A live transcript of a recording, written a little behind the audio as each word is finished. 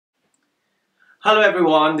Hello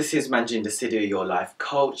everyone, this is Manjinder, Sidhu, your life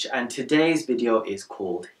coach, and today's video is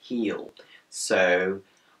called Heal. So,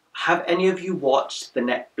 have any of you watched the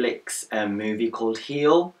Netflix movie called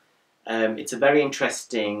Heal? It's a very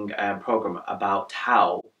interesting program about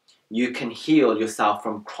how you can heal yourself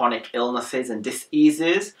from chronic illnesses and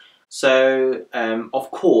diseases. So, of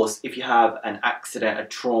course, if you have an accident, a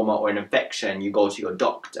trauma, or an infection, you go to your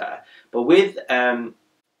doctor. But with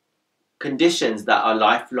conditions that are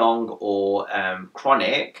lifelong or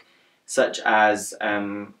chronic, such as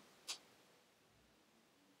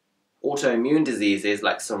autoimmune diseases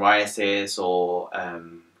like psoriasis or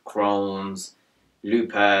Crohn's,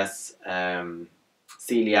 lupus,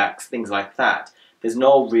 celiacs, things like that. There's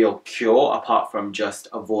no real cure apart from just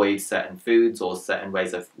avoid certain foods or certain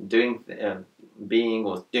ways of doing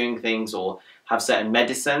things, or have certain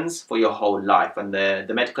medicines for your whole life. And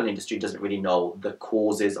the medical industry doesn't really know the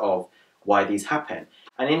causes of why these happen.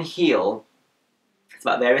 And in Heal, it's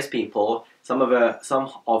about various people, some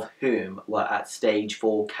of whom were at stage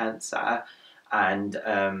 4 cancer, and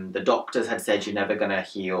the doctors had said you're never going to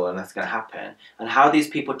heal and that's going to happen, and how these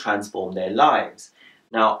people transform their lives.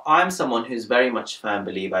 Now, I'm someone who's very much a firm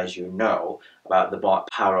believer, as you know, about the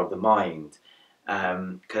power of the mind,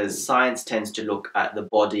 because science tends to look at the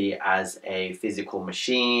body as a physical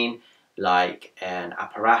machine, like an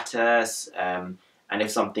apparatus, and if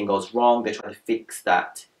something goes wrong, they try to fix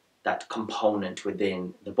that component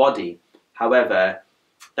within the body. However,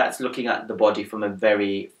 that's looking at the body from a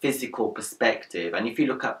very physical perspective. And if you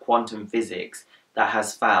look at quantum physics, that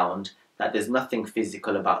has found that there's nothing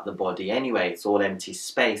physical about the body anyway. It's all empty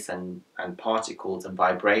space and particles and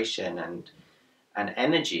vibration and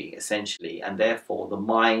energy, essentially. And therefore, the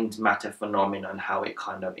mind-matter phenomenon, how it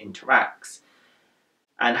kind of interacts.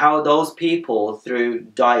 And how those people, through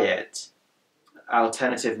diet,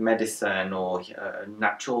 alternative medicine, or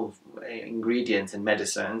natural ingredients and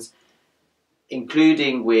medicines,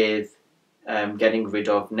 including with getting rid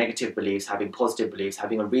of negative beliefs, having positive beliefs,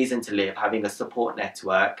 having a reason to live, having a support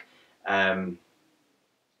network, and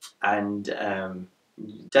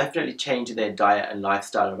definitely changing their diet and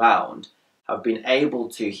lifestyle around, have been able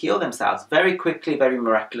to heal themselves very quickly, very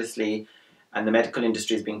miraculously, and the medical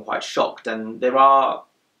industry has been quite shocked. And there are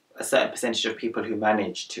a certain percentage of people who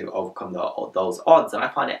manage to overcome those odds, and I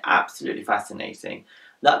find it absolutely fascinating.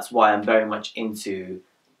 That's why I'm very much into,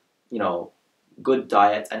 good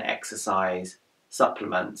diet and exercise,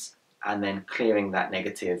 supplements, and then clearing that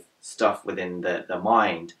negative stuff within the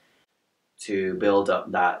mind to build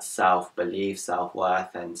up that self-belief,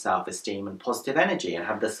 self-worth, and self-esteem and positive energy, and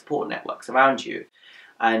have the support networks around you.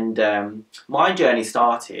 And my journey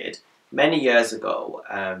started many years ago,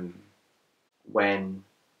 when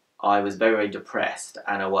I was very, very depressed,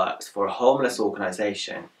 and I worked for a homeless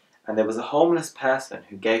organisation, and there was a homeless person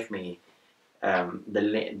who gave me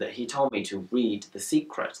he told me to read The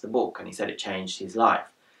Secret, the book, and he said it changed his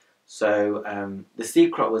life. So The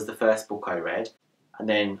Secret was the first book I read, and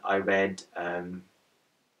then I read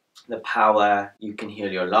The Power, You Can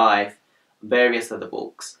Heal Your Life, various other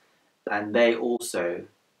books, and they also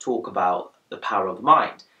talk about the power of the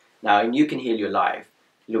mind. Now, in You Can Heal Your Life,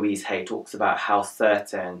 Louise Hay talks about how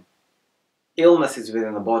certain illnesses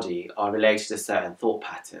within the body are related to certain thought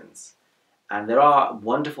patterns. And there are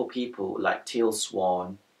wonderful people like Teal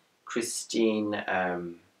Swan, Christine, I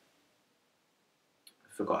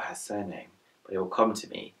forgot her surname, but it will come to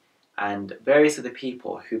me, and various other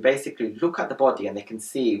people who basically look at the body and they can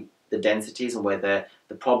see the densities and where the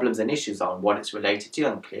problems and issues are and what it's related to,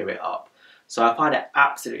 and clear it up. So I find it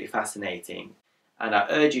absolutely fascinating, and I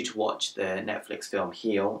urge you to watch the Netflix film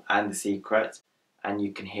Heal and The Secret, and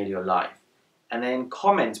You Can Heal Your Life. And then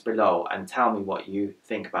comment below and tell me what you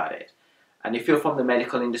think about it. And if you're from the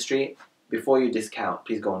medical industry, before you discount,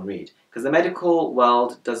 please go and read. Because the medical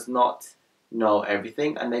world does not know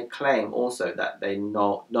everything, and they claim also that they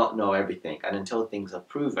not know everything. And until things are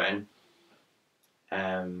proven,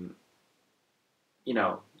 new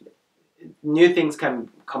things can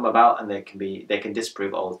come about, and they can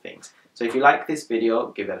disprove old things. So if you like this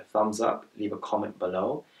video, give it a thumbs up, leave a comment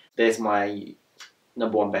below. There's my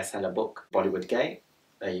 #1 bestseller book, Bollywood Gay.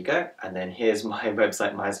 There you go. And then here's my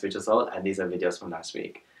website, My Spiritual Soul, and these are videos from last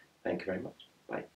week. Thank you very much. Bye.